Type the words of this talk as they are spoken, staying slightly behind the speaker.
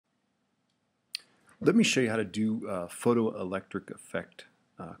Let me show you how to do photoelectric effect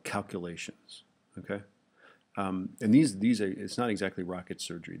calculations. Okay, and these are, it's not exactly rocket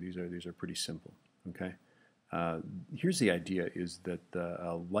surgery. These are pretty simple. Okay, here's the idea: is that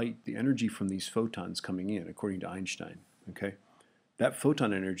the light, the energy from these photons coming in, according to Einstein. Okay, that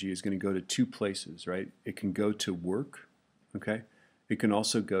photon energy is going to go to two places, right? It can go to work. Okay, it can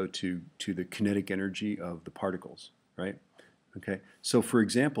also go to the kinetic energy of the particles, right? Okay, so for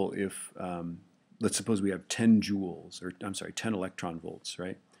example, if let's suppose we have 10 joules, or I'm sorry, 10 electron volts,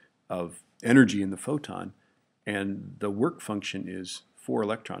 right, of energy in the photon, and the work function is 4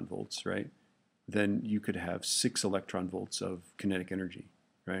 electron volts, right, then you could have 6 electron volts of kinetic energy,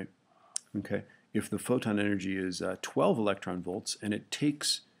 right? Okay, if the photon energy is 12 electron volts, and it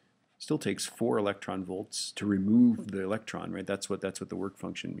still takes 4 electron volts to remove the electron, right? That's what the work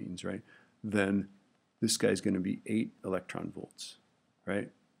function means, right? Then this guy's going to be 8 electron volts,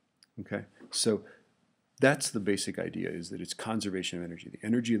 right? Okay, so that's the basic idea, is that it's conservation of energy. The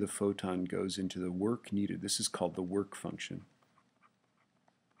energy of the photon goes into the work needed. This is called the work function.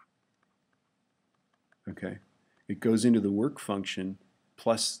 Okay, it goes into the work function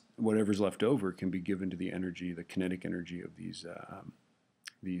plus whatever's left over can be given to the energy, the kinetic energy of these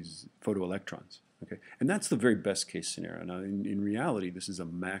photoelectrons. Okay, and that's the very best case scenario. Now, in reality, this is a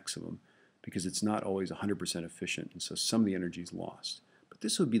maximum because it's not always 100% efficient, and so some of the energy is lost.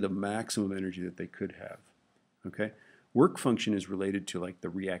 This would be the maximum energy that they could have. Okay, work function is related to like the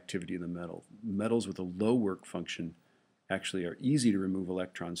reactivity of the metal. Metals with a low work function actually are easy to remove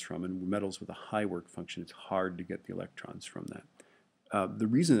electrons from, and metals with a high work function, it's hard to get the electrons from that. The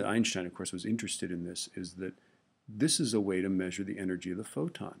reason that Einstein, of course, was interested in this is that this is a way to measure the energy of the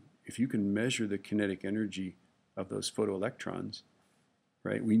photon. If you can measure the kinetic energy of those photoelectrons,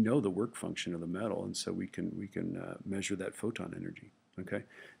 right, we know the work function of the metal, and so we can measure that photon energy. Okay.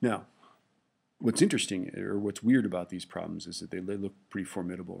 Now, what's interesting or what's weird about these problems is that they look pretty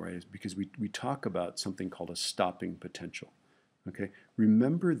formidable, right? Is because we talk about something called a stopping potential. Okay.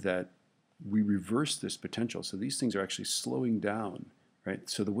 Remember that we reverse this potential, so these things are actually slowing down, right?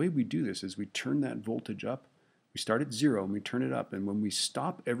 So the way we do this is we turn that voltage up. We start at 0 and we turn it up, and when we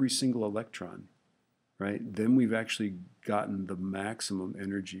stop every single electron, right, then we've actually gotten the maximum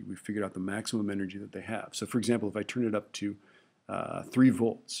energy. We've figured out the maximum energy that they have. So for example, if I turn it up to 3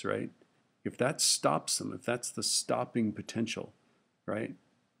 volts, right? If that stops them, if that's the stopping potential, right?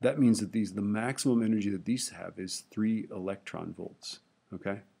 That means that the maximum energy that these have is 3 electron volts,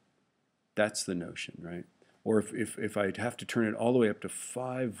 okay? That's the notion, right? Or if I'd have to turn it all the way up to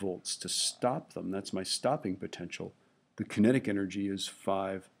 5 volts to stop them, that's my stopping potential, the kinetic energy is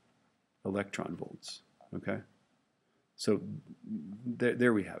 5 electron volts, okay? So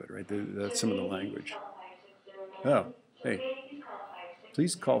there we have it, right? That's some of the language. Oh, hey.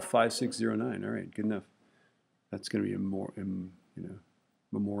 Please call 5609. All right, good enough. That's going to be more,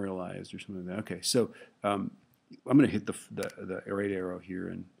 memorialized or something like that. Okay, so I'm going to hit the right arrow here,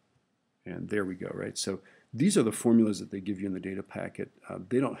 and there we go, right? So these are the formulas that they give you in the data packet.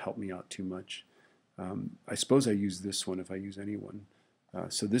 They don't help me out too much. I suppose I use this one if I use any one.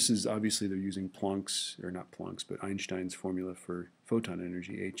 So this is obviously they're using Planck's, or not Planck's, but Einstein's formula for photon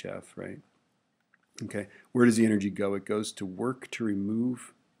energy, HF, right? Okay, where does the energy go? It goes to work to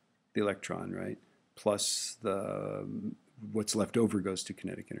remove the electron, right? Plus what's left over goes to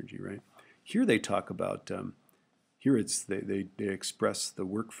kinetic energy, right? Here they talk about, here they express the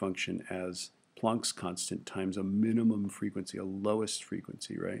work function as Planck's constant times a minimum frequency, a lowest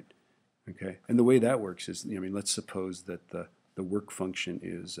frequency, right? Okay, and the way that works is, I mean, let's suppose that the work function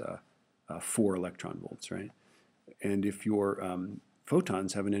is 4 electron volts, right? And if your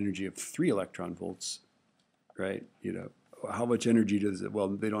photons have an energy of 3 electron volts, right? How much energy does it? Well,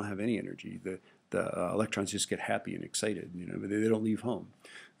 they don't have any energy. The electrons just get happy and excited. But they don't leave home.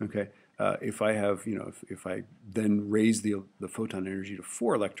 Okay. If I have, if I then raise the photon energy to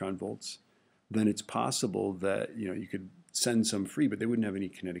 4 electron volts, then it's possible that you could send some free, but they wouldn't have any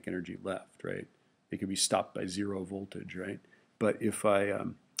kinetic energy left, right? They could be stopped by 0 voltage, right? But if I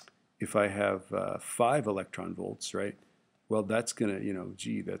have 5 electron volts, right? Well, that's going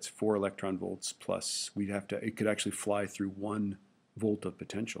to, that's 4 electron volts plus it could actually fly through 1 volt of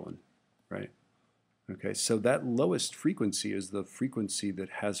potential, right? Okay, so that lowest frequency is the frequency that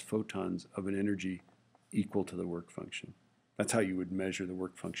has photons of an energy equal to the work function. That's how you would measure the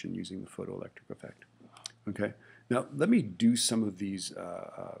work function using the photoelectric effect. Okay, now let me do some of these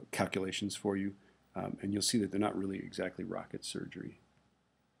calculations for you, and you'll see that they're not really exactly rocket surgery.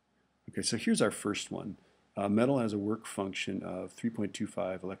 Okay, so here's our first one. Metal has a work function of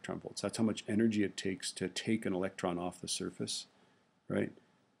 3.25 electron volts. That's how much energy it takes to take an electron off the surface, right?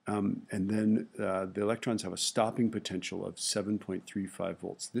 And then the electrons have a stopping potential of 7.35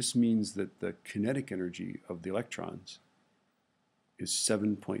 volts. This means that the kinetic energy of the electrons is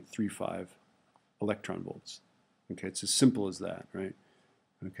 7.35 electron volts. Okay, it's as simple as that, right?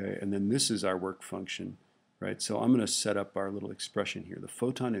 Okay, and then this is our work function, right? So I'm going to set up our little expression here. The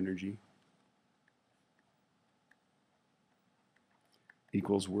photon energy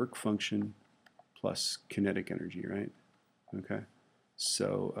equals work function plus kinetic energy, right? Okay.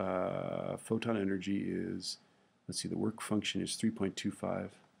 So photon energy is, let's see, the work function is 3.25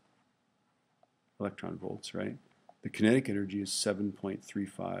 electron volts, right? The kinetic energy is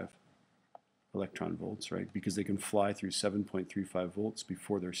 7.35 electron volts, right? Because they can fly through 7.35 volts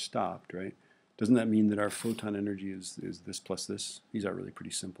before they're stopped, right? Doesn't that mean that our photon energy is this plus this? These are really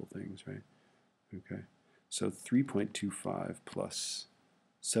pretty simple things, right? Okay. So 3.25 plus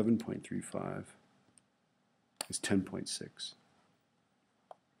 7.35 is 10.6.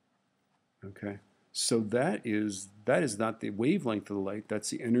 Okay, so that is not the wavelength of the light,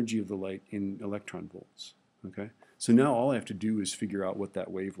 that's the energy of the light in electron volts. Okay, so now all I have to do is figure out what that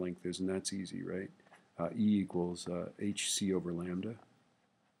wavelength is, and that's easy, right? E equals hc over lambda,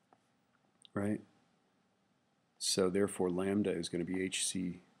 right? So therefore lambda is going to be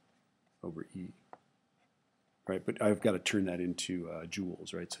hc over E, right? But I've got to turn that into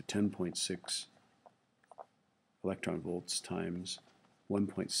joules, right? So 10.6 electron volts times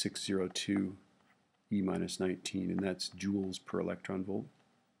 1.602 E minus 19, and that's joules per electron volt,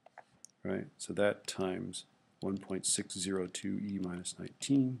 right? So that times 1.602 E minus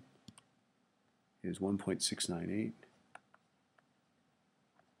 19 is 1.698.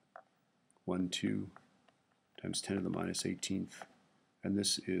 12 times 10 to the minus 18th, and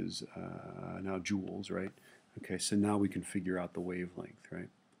this is now joules, right? Okay, so now we can figure out the wavelength, right?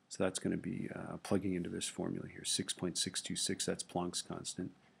 So that's going to be plugging into this formula here, 6.626, that's Planck's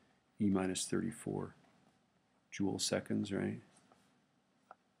constant, E minus 34 joule seconds, right?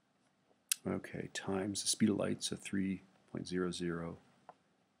 Okay, times the speed of light, so 3.00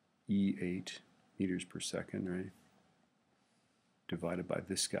 E8 meters per second, right? Divided by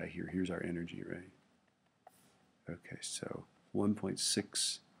this guy here, here's our energy, right? Okay, so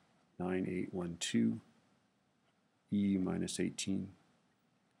 1.69812 E minus 18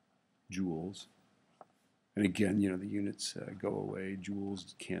 joules. And again, you know, the units go away.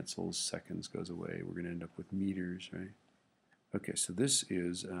 Joules cancels, seconds goes away. We're going to end up with meters, right? Okay, so this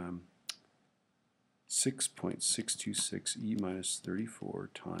is 6.626 E minus 34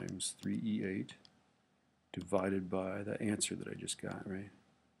 times 3E8 divided by the answer that I just got, right?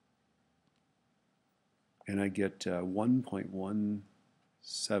 And I get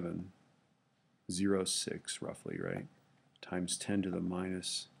 1.1706 roughly, right? Times 10 to the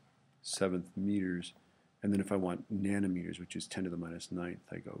minus 7th meters. And then if I want nanometers, which is 10 to the minus 9th,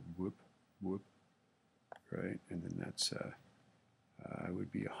 I go whoop, whoop, right? And then that's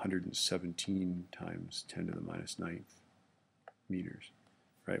would be 117 times 10 to the minus 9th meters,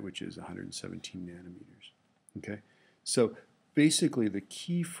 right? Which is 117 nanometers, okay? So basically the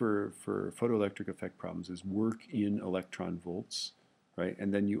key for photoelectric effect problems is work in electron volts, right?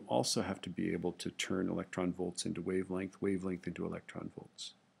 And then you also have to be able to turn electron volts into wavelength, wavelength into electron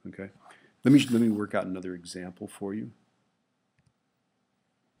volts, okay? Let me work out another example for you.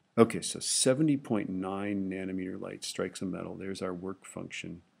 Okay, so 70.9 nanometer light strikes a metal. There's our work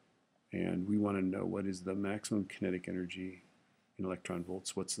function. And we want to know what is the maximum kinetic energy in electron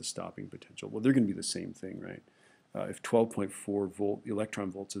volts. What's the stopping potential? Well, they're going to be the same thing, right? If 12.4 volt electron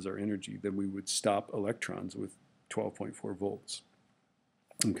volts is our energy, then we would stop electrons with 12.4 volts.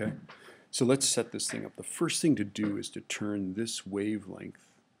 Okay, so let's set this thing up. The first thing to do is to turn this wavelength,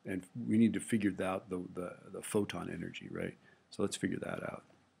 and we need to figure out the photon energy, right? So let's figure that out.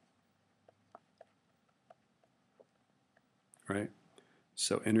 Right?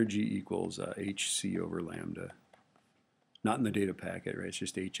 So energy equals hc over lambda. Not in the data packet, right? It's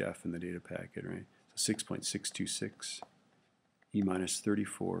just hf in the data packet, right? So 6.626 E minus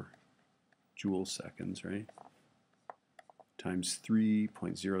 34 joule seconds, right? Times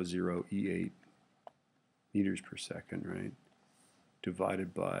 3.00 E8 meters per second, right?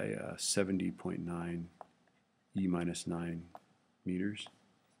 Divided by 70.9 E minus 9 meters.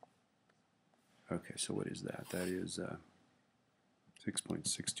 Okay, so what is that? That is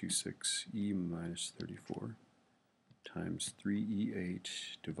 6.626 E minus 34 times 3E8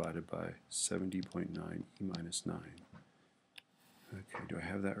 divided by 70.9 E minus 9. Okay, do I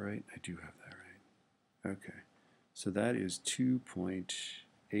have that right? I do have that right. Okay, so that is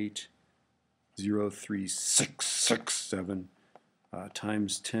 2.803667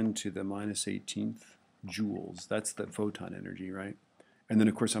 times 10 to the minus 18th joules. That's the photon energy, right? And then,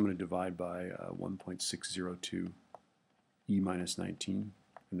 of course, I'm going to divide by 1.602 E minus 19.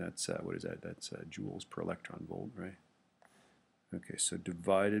 And that's, what is that? That's joules per electron volt, right? Okay, so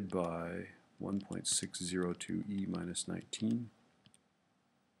divided by 1.602 E minus 19.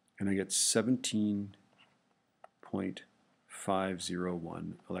 And I get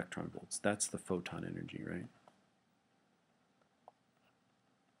 17.501 electron volts. That's the photon energy, right?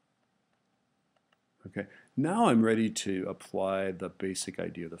 Okay, now I'm ready to apply the basic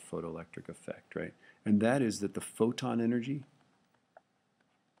idea of the photoelectric effect, right? And that is that the photon energy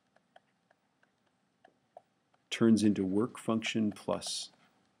turns into work function plus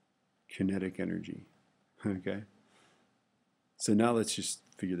kinetic energy, okay? So now let's just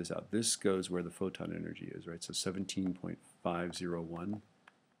figure this out. This goes where the photon energy is, right? So 17.501,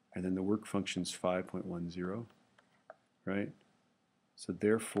 and then the work function's 5.10, right? So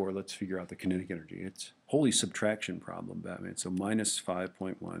therefore, let's figure out the kinetic energy. It's wholly subtraction problem, Batman. So minus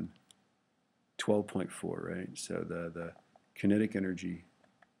 5.1, 12.4, right? So the kinetic energy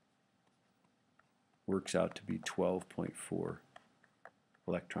works out to be 12.4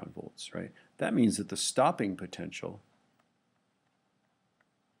 electron volts, right? That means that the stopping potential,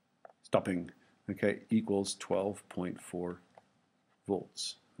 okay, equals 12.4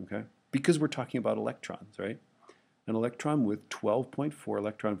 volts, okay? Because we're talking about electrons, right? An electron with 12.4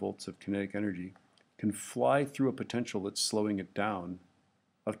 electron volts of kinetic energy can fly through a potential that's slowing it down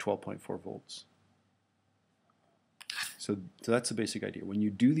of 12.4 volts. So that's the basic idea. When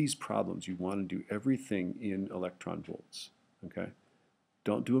you do these problems, you want to do everything in electron volts, okay?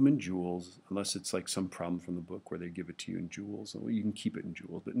 Don't do them in joules unless it's like some problem from the book where they give it to you in joules. Well, you can keep it in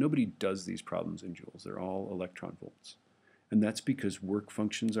joules, but nobody does these problems in joules. They're all electron volts. And that's because work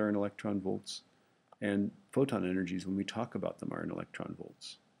functions are in electron volts, and photon energies, when we talk about them, are in electron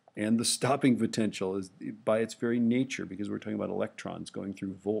volts. And the stopping potential is, by its very nature, because we're talking about electrons going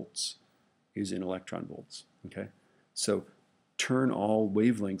through volts, is in electron volts, okay? So turn all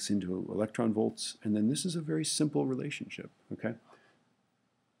wavelengths into electron volts, and then this is a very simple relationship, okay?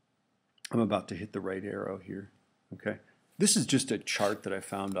 I'm about to hit the right arrow here, okay? This is just a chart that I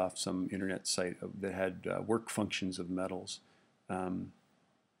found off some internet site that had work functions of metals.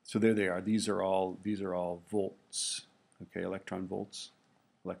 So there they are. These are all volts, okay? Electron volts,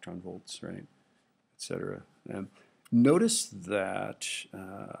 right, etc. Notice that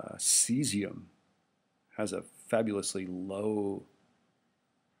cesium has a fabulously low.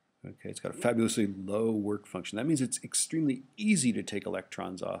 Okay, it's got a fabulously low work function. That means it's extremely easy to take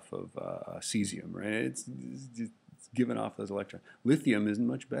electrons off of cesium, right? It's given off those electrons. Lithium isn't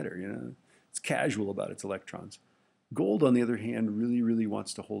much better, you know. It's casual about its electrons. Gold, on the other hand, really, really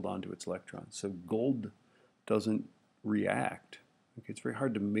wants to hold on to its electrons. So gold doesn't react. Okay, it's very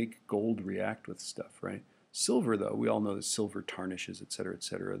hard to make gold react with stuff, right? Silver, though, we all know that silver tarnishes, et cetera, et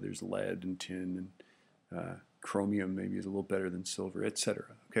cetera. There's lead and tin and chromium maybe is a little better than silver, etc.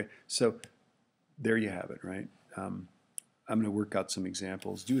 Okay, so there you have it, right? I'm going to work out some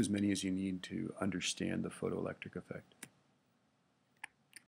examples. Do as many as you need to understand the photoelectric effect.